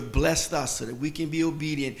blessed us so that we can be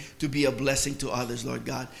obedient to be a blessing to others, Lord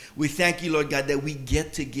God. We thank you, Lord God, that we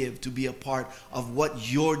get to give, to be a part of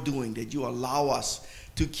what you're doing, that you allow us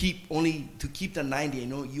to keep the 90. I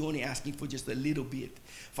know you're only asking for just a little bit,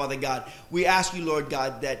 Father God. We ask you, Lord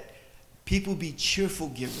God, that people be cheerful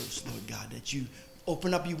givers, Lord God, that you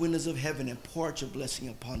open up your windows of heaven and pour out your blessing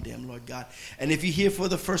upon them, Lord God. And if you're here for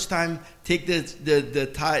the first time, take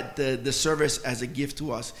the service as a gift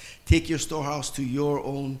to us. Take your storehouse to your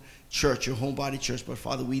own church, your homebody church. But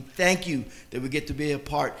Father, we thank you that we get to be a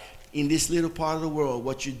part in this little part of the world,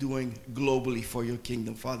 what you're doing globally for your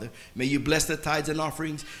kingdom, Father. May you bless the tithes and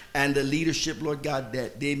offerings and the leadership, Lord God,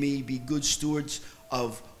 that they may be good stewards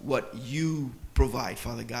of what you provide,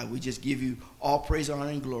 Father God. We just give you all praise, honor,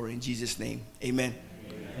 and glory in Jesus' name. Amen.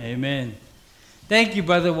 Amen. Thank you,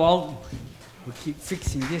 Brother Walt. We keep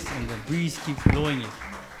fixing this and the breeze keeps blowing it.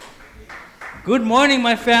 Good morning,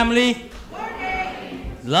 my family.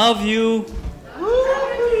 Morning. Love you.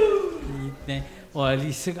 Well, at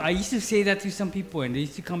least I used to say that to some people, and they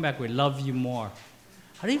used to come back with "love you more."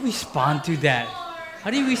 How do you respond to that? How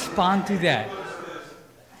do you respond to that?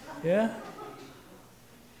 Yeah,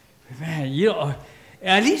 man.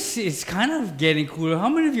 At least it's kind of getting cooler. How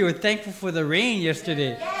many of you were thankful for the rain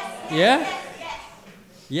yesterday? Yes. Yeah.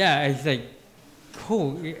 Yeah, it's like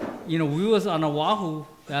cool. We was on Oahu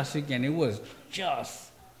last week, and it was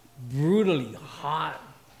just brutally hot.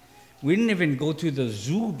 We didn't even go to the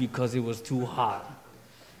zoo because it was too hot.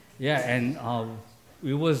 Yeah, and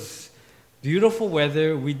it was beautiful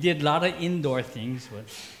weather. We did a lot of indoor things. But,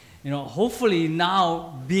 hopefully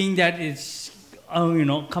now, being that it's,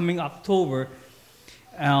 coming October,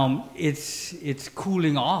 it's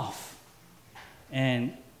cooling off.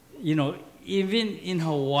 And, even in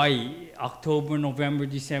Hawaii, October, November,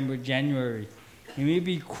 December, January, it may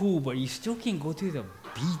be cool, but you still can go to the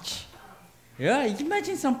beach. Yeah, you can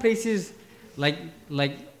imagine some places like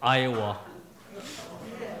Iowa.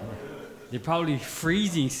 They're probably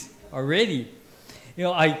freezing already.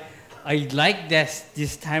 I like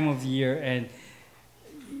this time of year, and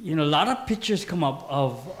a lot of pictures come up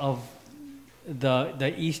of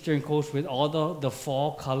the eastern coast with all the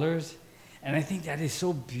fall colors, and I think that is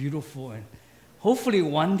so beautiful. And hopefully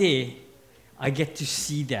one day I get to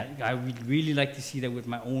see that. I would really like to see that with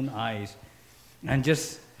my own eyes, and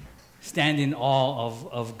just stand in awe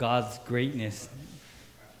of God's greatness.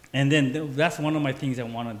 And then that's one of my things I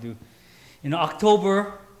want to do.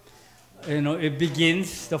 October, it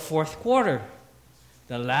begins the fourth quarter,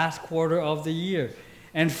 the last quarter of the year.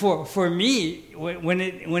 And for me, when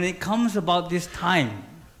it comes about this time,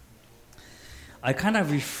 I kind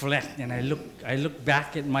of reflect and I look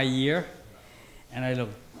back at my year, and I look,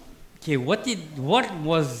 okay, what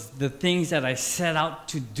was the things that I set out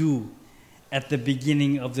to do at the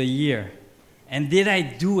beginning of the year, and did I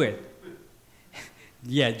do it?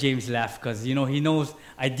 Yeah, James laughed because he knows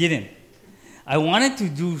I didn't. I wanted to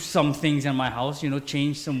do some things in my house,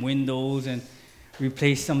 change some windows and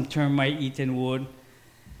replace some termite-eaten wood,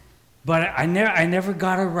 but I never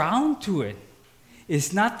got around to it.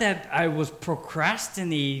 It's not that I was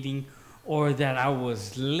procrastinating or that I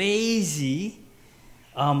was lazy.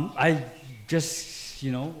 I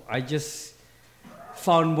just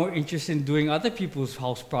found more interest in doing other people's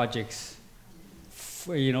house projects,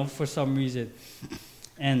 for some reason.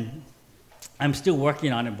 And I'm still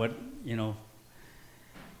working on it, but,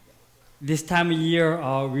 this time of year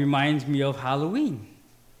reminds me of Halloween.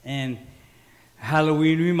 And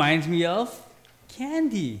Halloween reminds me of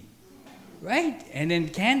candy, right? And then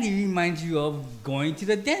candy reminds you of going to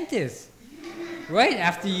the dentist, right?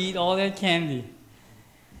 After you eat all that candy.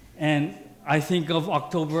 And I think of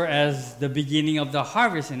October as the beginning of the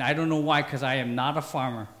harvest, and I don't know why, because I am not a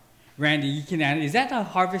farmer. Randy, you can answer. Is that a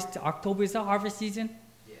harvest? October is the harvest season?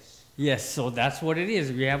 Yes. Yes, so that's what it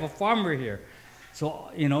is. We have a farmer here.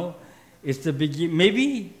 So, it's the beginning.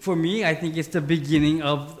 Maybe for me, I think it's the beginning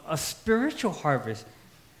of a spiritual harvest,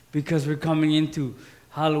 because we're coming into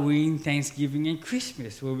Halloween, Thanksgiving, and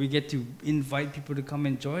Christmas, where we get to invite people to come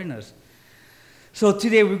and join us. So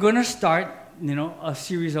today we're going to start, a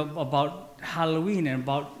series about Halloween and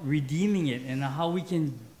about redeeming it, and how we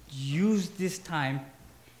can use this time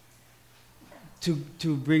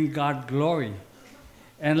to bring God glory.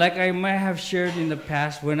 And like I might have shared in the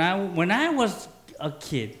past, when I was a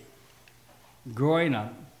kid, growing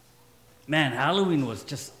up, man, Halloween was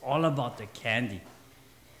just all about the candy.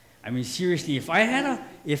 I mean, seriously, if I had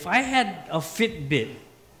a Fitbit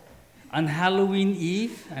on Halloween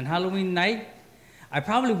Eve and Halloween night, I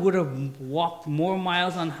probably would have walked more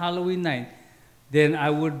miles on Halloween night than I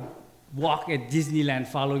would walk at Disneyland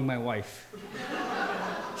following my wife.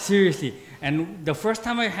 Seriously. And the first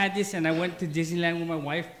time I had this and I went to Disneyland with my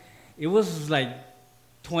wife, it was like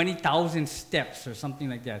 20,000 steps or something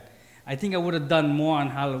like that. I think I would have done more on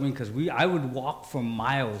Halloween because I would walk for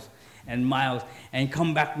miles and miles and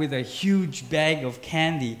come back with a huge bag of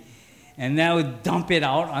candy. And then I would dump it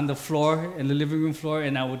out on the floor, in the living room floor,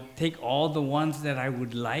 and I would take all the ones that I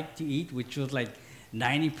would like to eat, which was like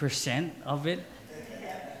 90% of it.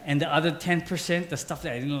 And the other 10%, the stuff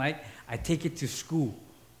that I didn't like, I take it to school.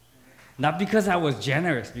 Not because I was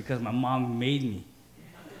generous, because my mom made me.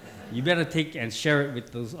 You better take and share it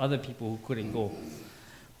with those other people who couldn't go.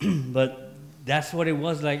 But that's what it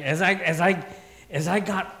was like. As I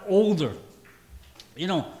got older, you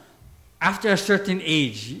know, after a certain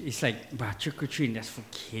age, it's like, bah, trick-or-treating, that's for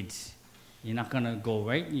kids. You're not going to go,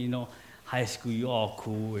 right? You know, high school, you're all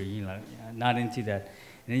cool, or, you know, not into that.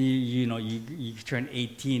 And then, you turn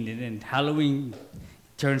 18, and then Halloween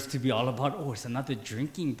turns to be all about, oh, it's another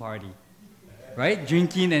drinking party, right?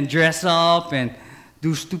 Drinking and dress up and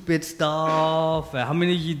do stupid stuff. How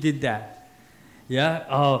many of you did that?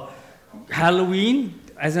 Yeah? Halloween,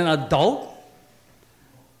 as an adult,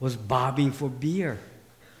 was bobbing for beer.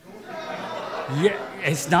 Yeah,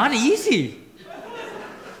 it's not easy.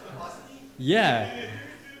 Yeah,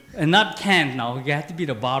 and not canned now. You have to be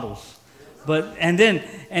the bottles. But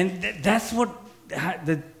that's what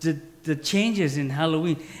the changes in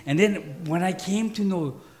Halloween. And then when I came to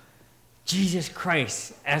know Jesus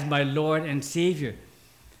Christ as my Lord and Savior,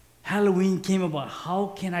 Halloween came about.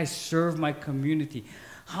 How can I serve my community?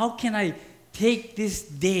 How can I take this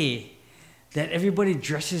day that everybody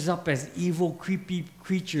dresses up as evil, creepy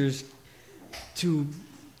creatures to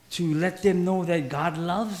let them know that God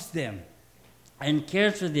loves them and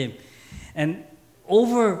cares for them? And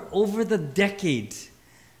over the decades,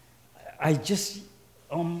 I just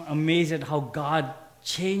am amazed at how God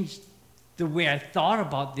changed the way I thought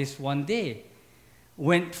about this one day.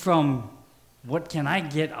 Went from what can I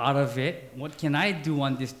get out of it, what can I do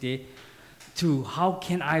on this day, to how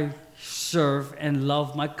can I serve and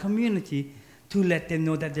love my community to let them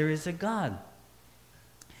know that there is a God.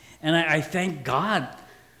 And I thank God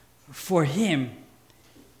for Him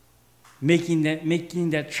making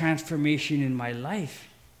that transformation in my life.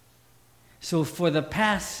 So for the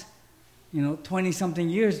past, 20-something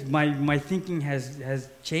years, my thinking has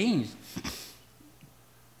changed.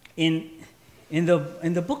 In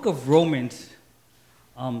the book of Romans,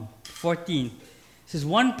 14, it says,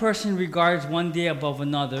 one person regards one day above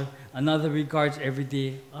another regards every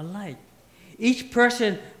day alike. Each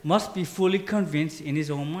person must be fully convinced in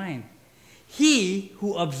his own mind. He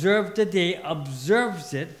who observes the day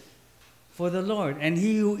observes it for the Lord, and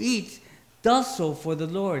he who eats does so for the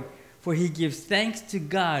Lord, for he gives thanks to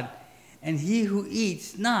God. And he who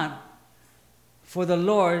eats not for the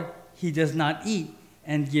Lord, he does not eat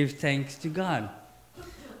and give thanks to God.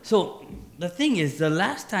 So the thing is, the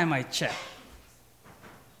last time I checked,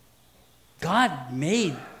 God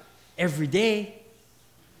made every day.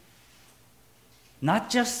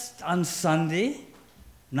 Not just on Sunday,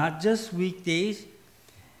 not just weekdays.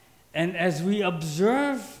 And as we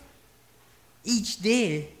observe each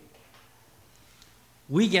day,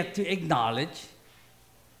 we get to acknowledge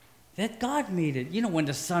that God made it. When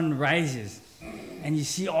the sun rises and you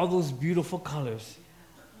see all those beautiful colors,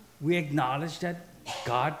 we acknowledge that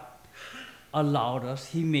God allowed us.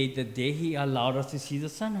 He made the day. He allowed us to see the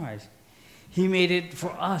sunrise. He made it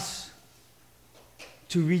for us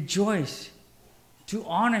to rejoice, to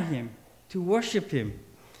honor Him, to worship Him.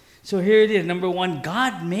 So here it is. Number one,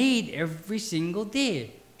 God made every single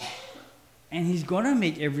day. And He's going to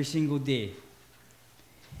make every single day.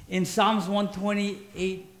 In Psalms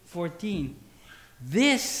 128:14,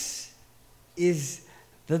 this is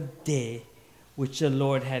the day which the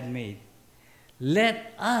Lord had made.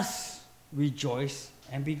 Let us rejoice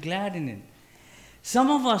and be glad in it.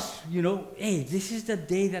 Some of us, hey, this is the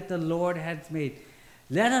day that the Lord has made.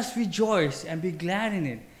 Let us rejoice and be glad in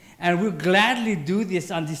it. And we'll gladly do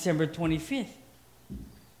this on December 25th.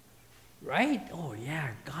 Right? Oh, yeah,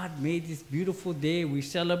 God made this beautiful day. We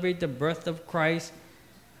celebrate the birth of Christ.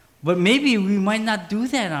 But maybe we might not do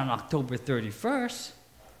that on October 31st.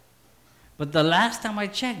 But the last time I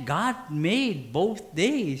checked, God made both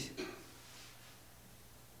days.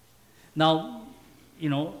 Now,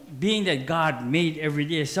 being that God made every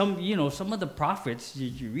day, some of the prophets that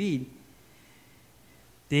you read,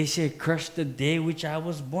 they say, curse the day which I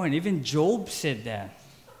was born. Even Job said that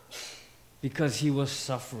because he was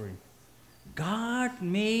suffering. God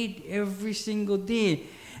made every single day.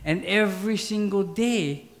 And every single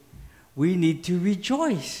day, we need to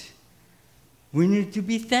rejoice. We need to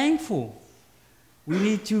be thankful. We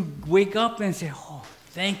need to wake up and say, oh,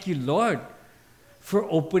 thank you, Lord, for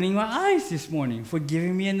opening my eyes this morning, for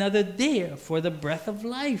giving me another day, for the breath of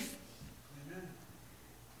life.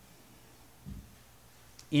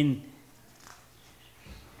 In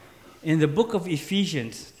the book of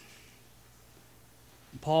Ephesians,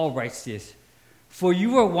 Paul writes this, "For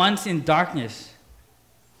you were once in darkness,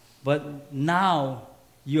 but now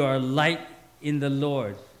you are light in the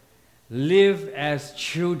Lord. Live as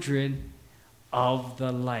children of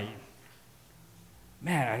the light."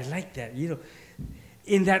 Man, I like that.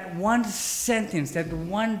 In that one sentence, that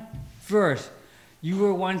one verse, you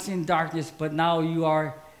were once in darkness, but now you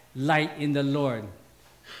are light in the Lord.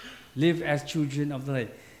 Live as children of the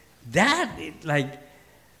light. That,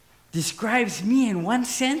 describes me in one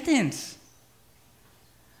sentence.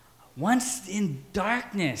 Once in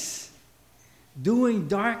darkness, doing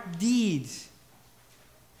dark deeds.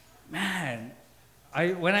 Man,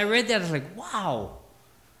 when I read that, I was like, wow.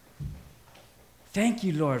 Thank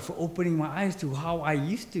you, Lord, for opening my eyes to how I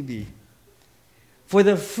used to be. For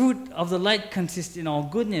the fruit of the light consists in all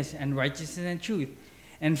goodness and righteousness and truth.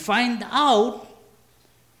 And find out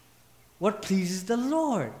what pleases the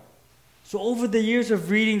Lord. So over the years of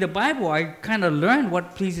reading the Bible, I kind of learned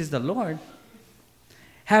what pleases the Lord.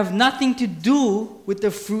 Have nothing to do with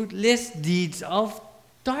the fruitless deeds of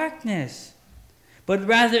darkness, but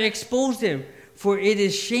rather expose them, for it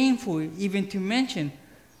is shameful even to mention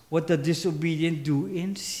what the disobedient do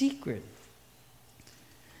in secret.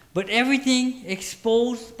 But everything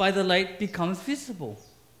exposed by the light becomes visible.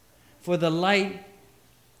 For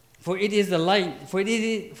it is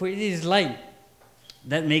light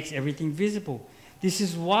that makes everything visible. This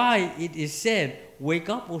is why it is said, "Wake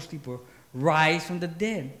up, O sleeper, rise from the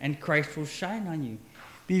dead, and Christ will shine on you."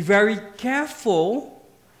 Be very careful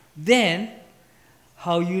then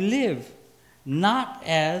how you live, not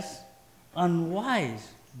as unwise,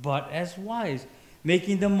 but as wise,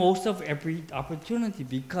 making the most of every opportunity,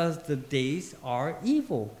 because the days are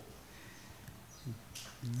evil.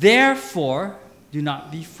 Therefore, do not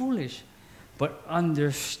be foolish, but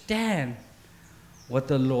understand what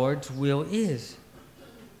the Lord's will is.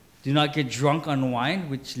 Do not get drunk on wine,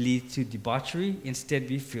 which leads to debauchery. Instead,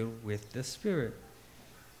 be filled with the Spirit.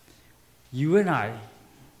 You and I,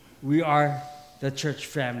 we are the church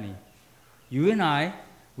family. You and I,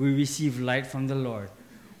 we receive light from the Lord.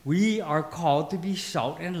 We are called to be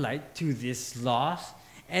salt and light to this lost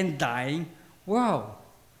and dying world.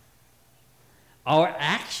 Our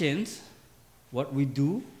actions, what we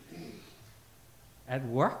do at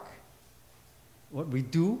work, what we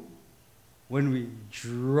do when we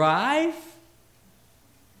drive,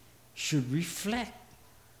 should reflect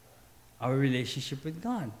our relationship with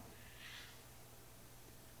God.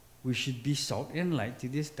 We should be salt and light to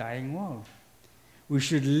this dying world. We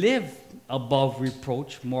should live above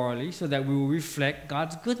reproach morally so that we will reflect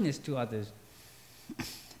God's goodness to others.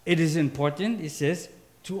 It is important, it says,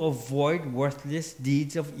 to avoid worthless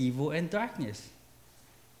deeds of evil and darkness.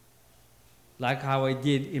 Like how I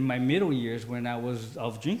did in my middle years when I was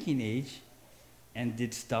of drinking age and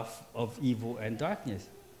did stuff of evil and darkness,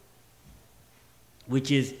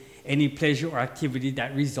 which is any pleasure or activity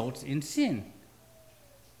that results in sin.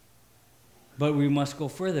 But we must go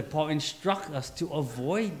further. Paul instructs us to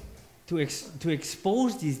avoid, to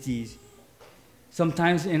expose these deeds.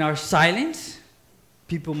 Sometimes in our silence,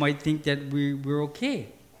 people might think that we're okay.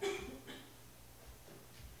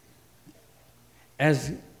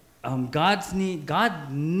 As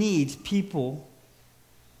God needs people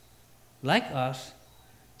like us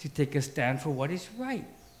to take a stand for what is right.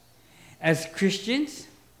 As Christians,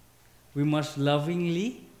 we must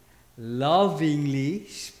lovingly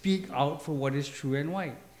speak out for what is true and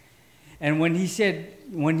right. And when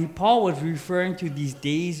Paul was referring to these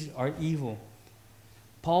days are evil,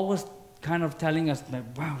 Paul was kind of telling us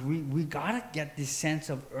that, wow, we gotta get this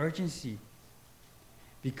sense of urgency,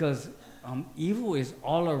 because evil is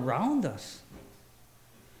all around us.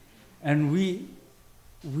 And we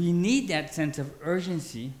need that sense of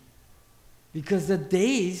urgency because the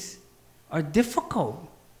days are difficult.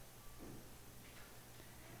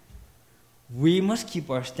 We must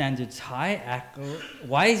keep our standards high, act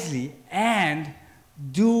wisely, and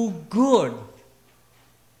do good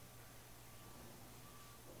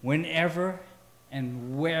whenever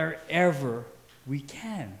and wherever we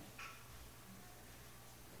can.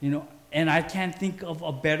 And I can't think of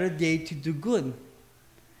a better day to do good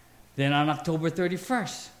than on October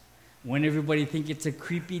 31st, when everybody thinks it's a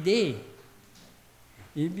creepy day.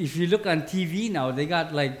 If you look on TV now, they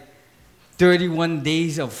got 31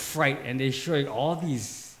 days of fright, and they're showing all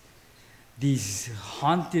these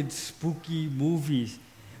haunted, spooky movies,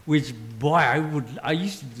 which, boy, I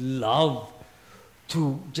used to love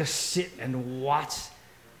to just sit and watch,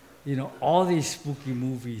 all these spooky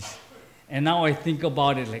movies. And now I think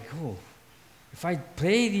about it like, oh, if I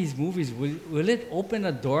play these movies, will it open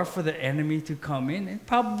a door for the enemy to come in? It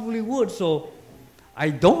probably would. So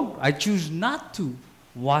I choose not to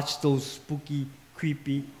watch those spooky,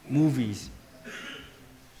 creepy movies.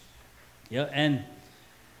 Yeah, and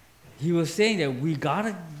he was saying that we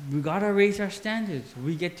gotta raise our standards.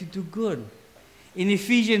 We get to do good. In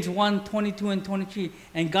Ephesians 1:22 and 23,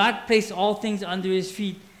 and God placed all things under his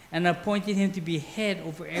feet and appointed him to be head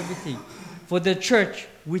over everything. For the church,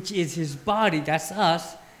 which is his body, that's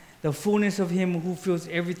us, the fullness of him who fills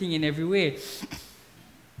everything in every way.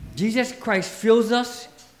 Jesus Christ fills us,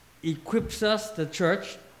 equips us, the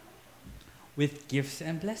church, with gifts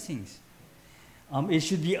and blessings. It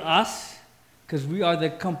should be us, because we are the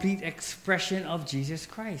complete expression of Jesus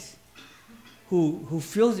Christ, who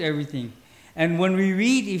fills everything. And when we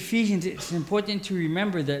read Ephesians, it's important to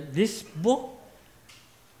remember that this book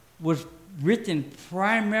was written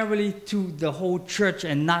primarily to the whole church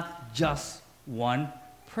and not just one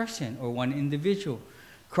person or one individual.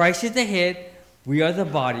 Christ is the head, we are the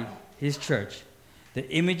body, his church. The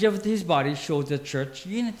image of his body shows the church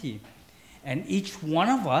unity. And each one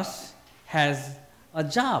of us has a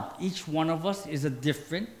job. Each one of us is a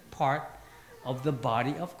different part of the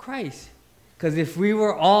body of Christ. Because if we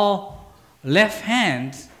were all left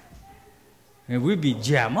hands, we'd be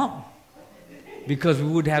jammed up. Because we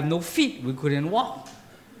would have no feet. We couldn't walk.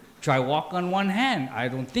 Try walk on one hand. I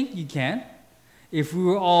don't think you can. If we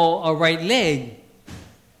were all a right leg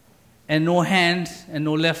and no hands and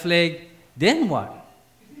no left leg, then what?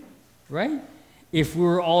 Right? If we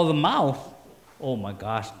were all the mouth, oh my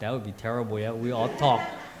gosh, that would be terrible. Yeah, we all talk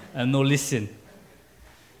and no listen.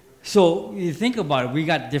 So you think about it, we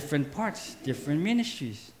got different parts, different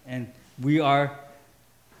ministries, and we are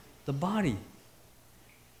the body.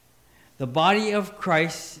 The body of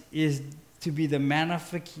Christ is to be the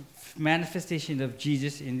manifestation of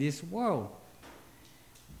Jesus in this world.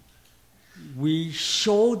 We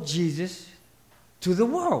show Jesus to the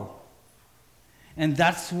world. And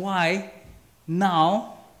that's why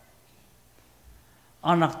now,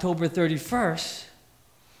 on October 31st,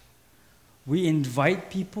 we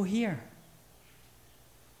invite people here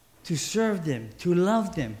to serve them, to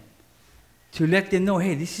love them, to let them know,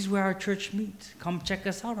 hey, this is where our church meets. Come check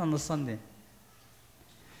us out on a Sunday.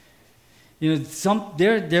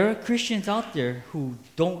 There are Christians out there who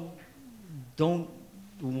don't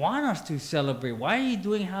want us to celebrate. Why are you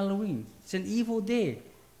doing Halloween? It's an evil day.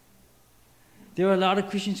 There are a lot of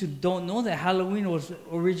Christians who don't know that Halloween was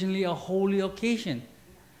originally a holy occasion,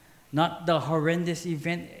 not the horrendous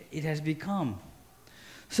event it has become.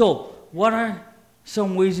 So, what are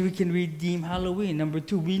some ways we can redeem Halloween? Number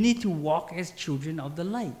 2, we need to walk as children of the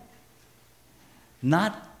light.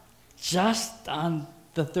 Not just on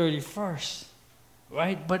the 31st,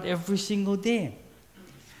 right? But every single day.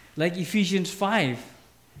 Like Ephesians 5.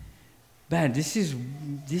 Man, this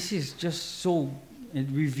is just so, it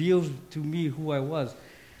reveals to me who I was.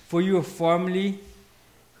 For you were formerly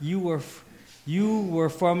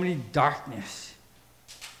darkness.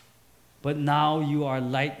 But now you are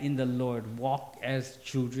light in the Lord. Walk as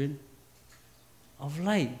children of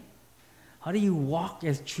light. How do you walk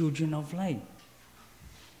as children of light?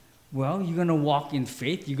 Well, you're going to walk in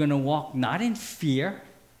faith. You're going to walk not in fear.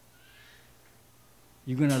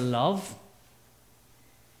 You're going to love.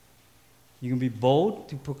 You're going to be bold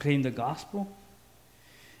to proclaim the gospel.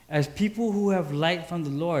 As people who have light from the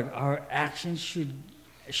Lord, our actions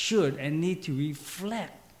should and need to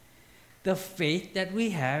reflect the faith that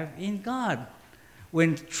we have in God.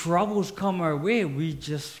 When troubles come our way, we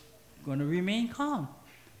just going to remain calm.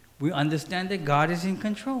 We understand that God is in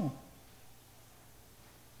control.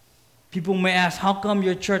 People may ask, how come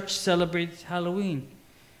your church celebrates Halloween?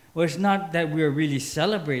 Well, it's not that we are really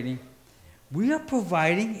celebrating. We are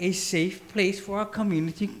providing a safe place for our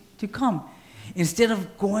community to come. Instead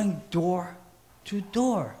of going door to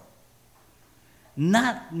door,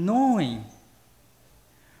 not knowing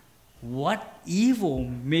what evil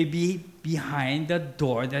may be behind the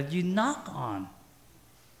door that you knock on.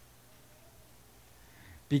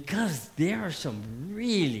 Because there are some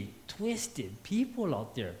really twisted people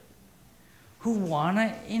out there who want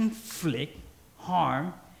to inflict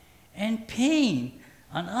harm and pain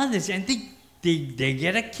on others, and they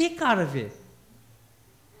get a kick out of it.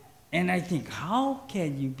 And I think, how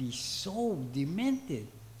can you be so demented?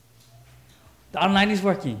 The online is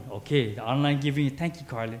working. Okay, the online giving you, thank you,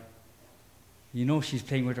 Carly. You know she's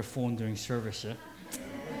playing with her phone during service, yeah?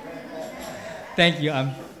 Thank you.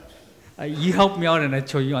 You helped me out and I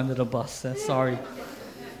threw you under the bus. Sorry.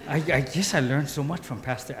 I guess I learned so much from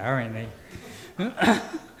Pastor Aaron. I'm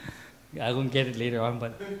going to get it later on.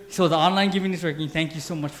 But so the online giving is working. Thank you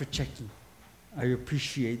so much for checking. I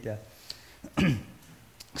appreciate that.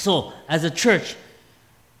 So as a church,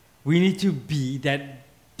 we need to be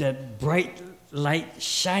that bright light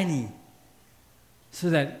shining so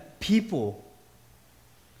that people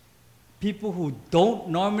who don't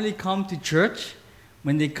normally come to church,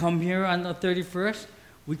 when they come here on the 31st,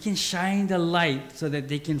 we can shine the light so that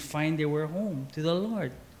they can find their way home to the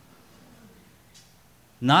Lord.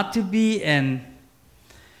 Not to be an,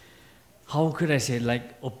 how could I say,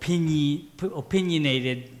 like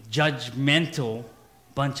opinionated, judgmental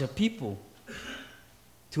bunch of people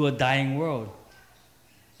to a dying world.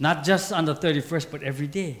 Not just on the 31st, but every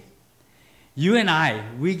day. You and I,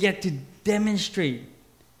 we get to demonstrate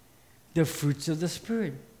the fruits of the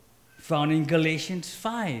Spirit found in Galatians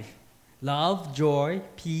 5. Love, joy,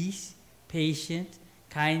 peace, patience,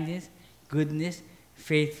 kindness, goodness,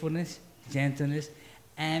 faithfulness, gentleness,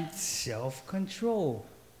 and self-control.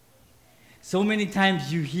 So many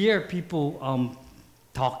times you hear people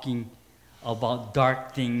talking about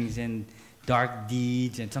dark things and dark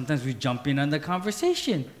deeds, and sometimes we jump in on the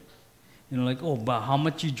conversation. You know, like, oh, but how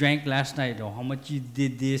much you drank last night, or how much you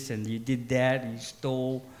did this and you did that, and you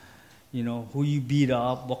stole, you know, who you beat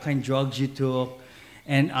up, what kind of drugs you took.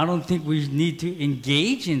 And I don't think we need to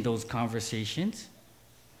engage in those conversations,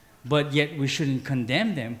 but yet we shouldn't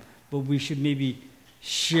condemn them, but we should maybe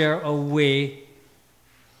share a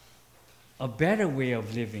better way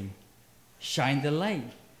of living. Shine the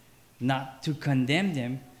light. Not to condemn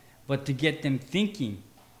them, but to get them thinking.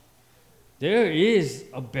 There is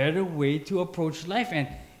a better way to approach life. And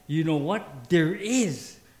you know what? There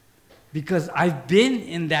is. Because I've been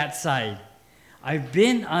in that side. I've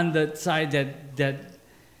been on the side that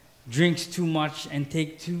drinks too much and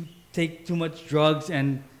take too much drugs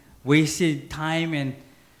and wasted time. And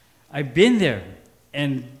I've been there.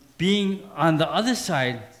 And being on the other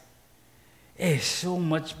side is so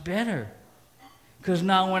much better. Because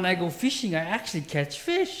now when I go fishing, I actually catch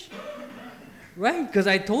fish. Right? Because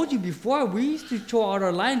I told you before, we used to throw out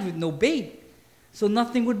our lines with no bait. So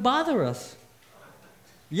nothing would bother us.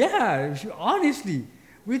 Yeah, honestly.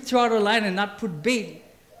 We'd throw out our line and not put bait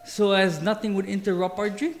so as nothing would interrupt our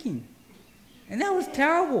drinking. And that was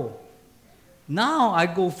terrible. Now I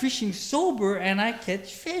go fishing sober and I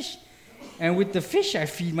catch fish. And with the fish, I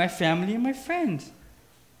feed my family and my friends.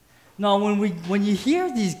 Now, when you hear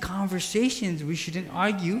these conversations, we shouldn't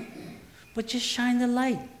argue, but just shine the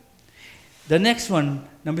light. The next one,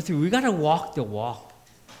 number 3, we got to walk the walk.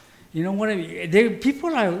 You know what I mean? There people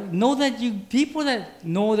that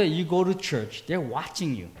know that you go to church, they're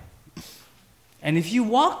watching you. And if you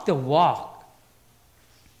walk the walk,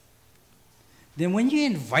 then when you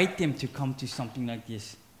invite them to come to something like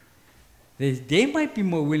this, they might be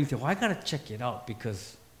more willing to, I got to check it out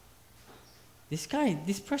because this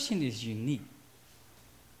person is unique.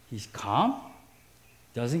 He's calm,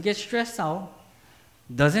 doesn't get stressed out,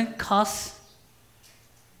 doesn't cuss,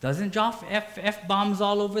 doesn't drop F-bombs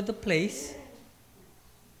all over the place,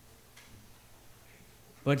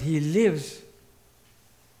 but he lives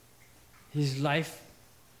his life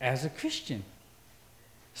as a Christian.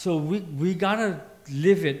 So we got to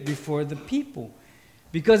live it before the people.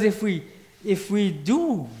 Because if we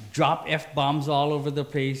do drop F-bombs all over the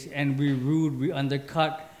place and we rude, we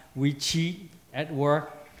undercut, we cheat at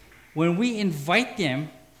work, when we invite them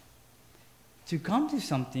to come to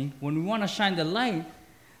something, when we want to shine the light,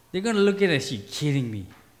 they're going to look at us, you kidding me?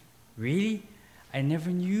 Really? I never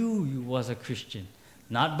knew you was a Christian.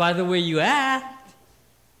 Not by the way you act.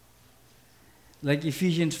 Like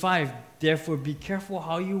Ephesians 5, therefore be careful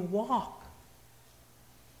how you walk.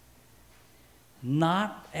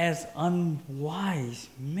 Not as unwise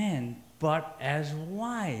men, but as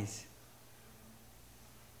wise.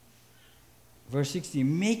 Verse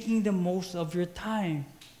 16, making the most of your time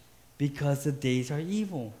because the days are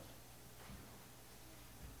evil.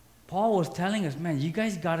 Paul was telling us, man, you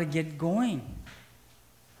guys got to get going.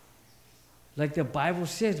 Like the Bible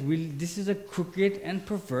says, this is a crooked and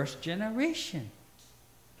perverse generation.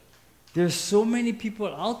 There's so many people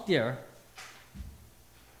out there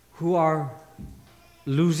who are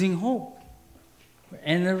losing hope.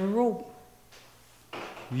 End of the rope.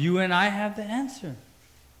 You and I have the answer.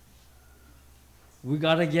 We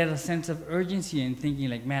got to get a sense of urgency and thinking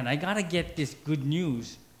like, man, I got to get this good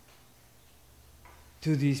news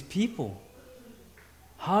to these people.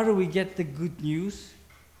 How do we get the good news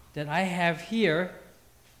that I have here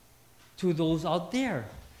to those out there?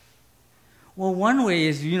 Well, one way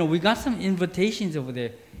is, we got some invitations over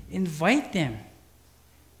there. Invite them.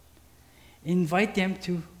 Invite them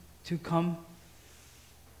to to come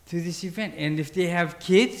to this event. And if they have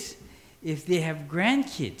kids, if they have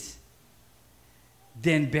grandkids,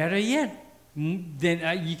 then better yet,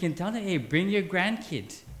 then you can tell them, hey, bring your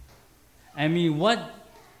grandkids. I mean, what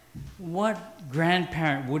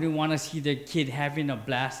grandparent wouldn't want to see their kid having a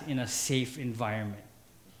blast in a safe environment?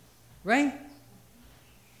 Right?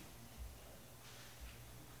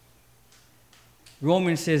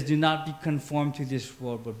 Romans says, do not be conformed to this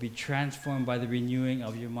world, but be transformed by the renewing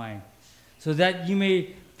of your mind, so that you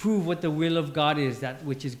may prove what the will of God is, that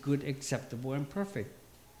which is good, acceptable, and perfect.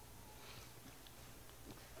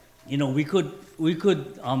 You know, we could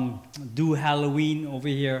do Halloween over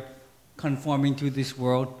here, conforming to this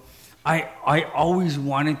world. I always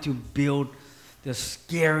wanted to build the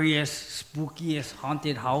scariest, spookiest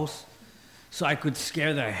haunted house so I could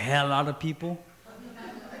scare the hell out of people.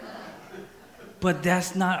 But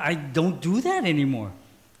I don't do that anymore.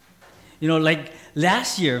 You know, like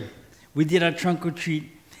last year, we did a trunk or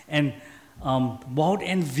treat, and Walt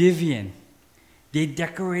and Vivian, they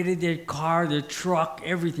decorated their car, their truck,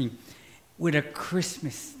 everything with a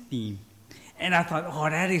Christmas theme. And I thought, oh,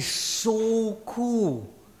 that is so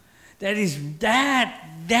cool. That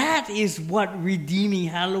is what redeeming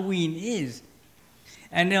Halloween is.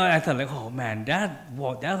 And then I thought, like, oh man, that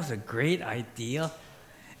was a great idea.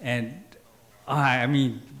 And I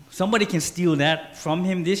mean, somebody can steal that from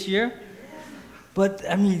him this year. But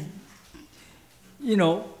I mean, you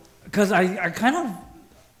know, because I kind of,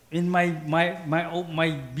 in my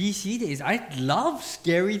BC days, I love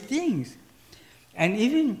scary things. And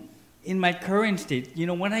even in my current state, you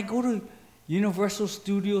know, when I go to Universal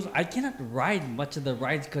Studios, I cannot ride much of the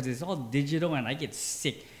rides because it's all digital and I get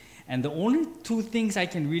sick. And the only two things I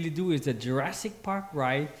can really do is the Jurassic Park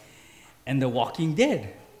ride and the Walking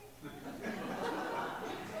Dead.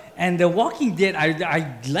 And the Walking Dead,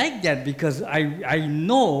 I like that because I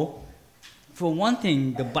know, for one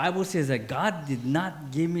thing, the Bible says that God did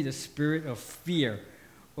not give me the spirit of fear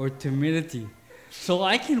or timidity. So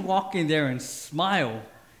I can walk in there and smile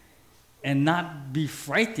and not be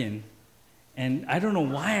frightened. And I don't know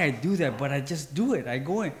why I do that, but I just do it. I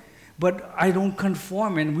go in. But I don't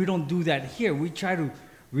conform, and we don't do that here. We try to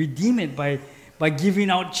redeem it by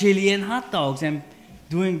giving out chili and hot dogs and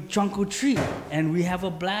doing trunk or treat, and we have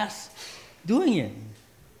a blast doing it.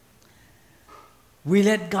 We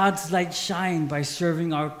let God's light shine by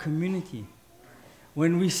serving our community.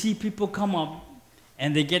 When we see people come up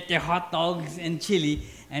and they get their hot dogs and chili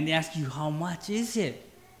and they ask you, how much is it?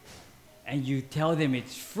 And you tell them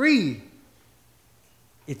it's free.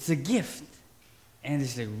 It's a gift. And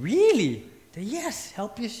it's like, really? Say, yes,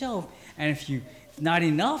 help yourself. And if not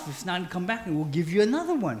enough, if not, come back and we'll give you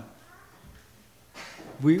another one.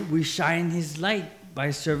 We shine His light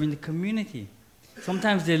by serving the community.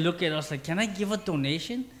 Sometimes they look at us like, can I give a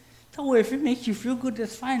donation? No, if it makes you feel good,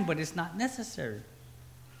 that's fine, but it's not necessary.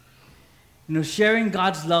 You know, sharing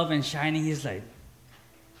God's love and shining His light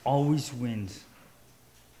always wins.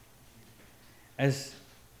 As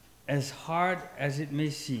hard as it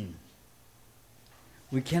may seem,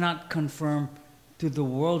 we cannot conform to the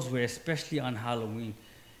world's way, especially on Halloween.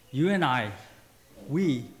 You and I,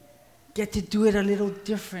 we get to do it a little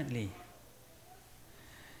differently.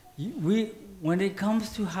 When it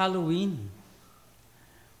comes to Halloween,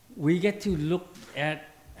 we get to look at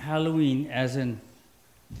Halloween as an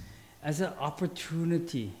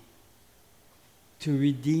opportunity to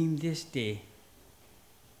redeem this day,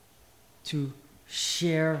 to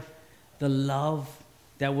share the love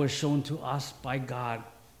that was shown to us by God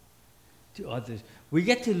to others. We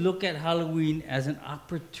get to look at Halloween as an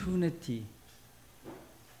opportunity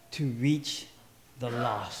to reach the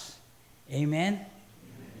lost. Amen?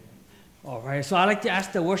 All right, so I'd like to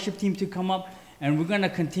ask the worship team to come up, and we're going to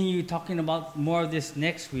continue talking about more of this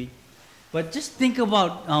next week. But just think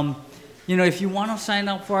about, if you want to sign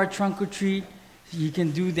up for our trunk or treat, you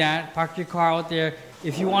can do that. Park your car out there.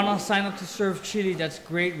 If you want to sign up to serve chili, that's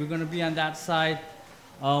great. We're going to be on that side.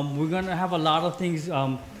 We're going to have a lot of things.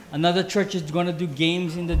 Another church is going to do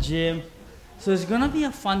games in the gym. So it's going to be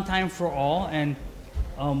a fun time for all, and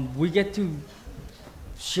we get to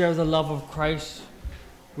share the love of Christ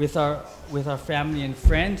with our family and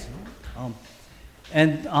friends. I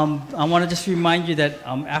want to just remind you that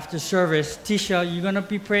after service, Tisha, you're going to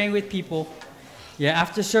be praying with people. Yeah,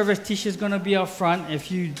 after service, Tisha's going to be up front.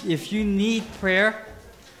 If you need prayer,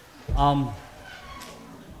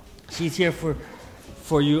 she's here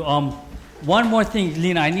for you. One more thing,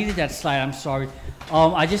 Lena, I needed that slide. I'm sorry.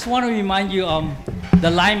 I just want to remind you, the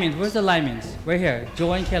Lymans. Where's the Lymans? Right here,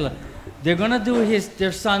 Joe and Keller. They're going to do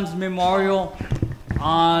their son's memorial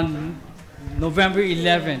on November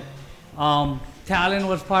 11th. 10 Talon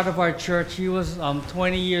was part of our church. He was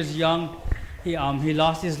 20 years young. He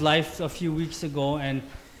lost his life a few weeks ago, and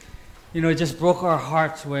it just broke our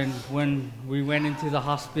hearts when we went into the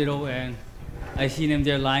hospital and I seen him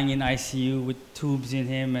there lying in ICU with tubes in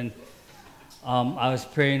him, and I was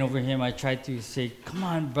praying over him. I tried to say, "Come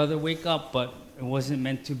on, brother, wake up," but it wasn't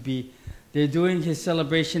meant to be. They're doing his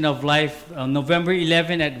celebration of life November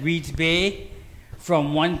 11 at Reeds Bay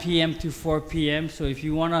from 1 p.m. to 4 p.m. So if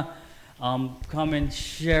you want to come and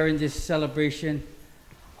share in this celebration,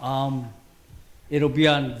 it'll be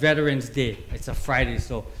on Veterans Day. It's a Friday,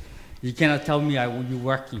 so you cannot tell me you're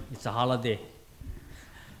working. It's a holiday.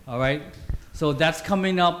 All right? So that's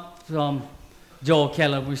coming up from Joel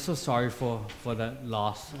Keller. We're so sorry for the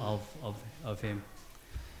loss of him.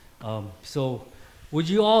 So would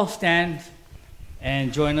you all stand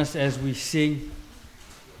and join us as we sing?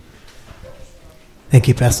 Thank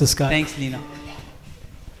you, Pastor Scott. Thanks, Lina.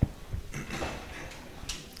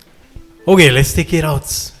 Okay, let's take it out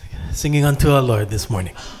singing unto our Lord this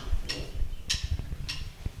morning.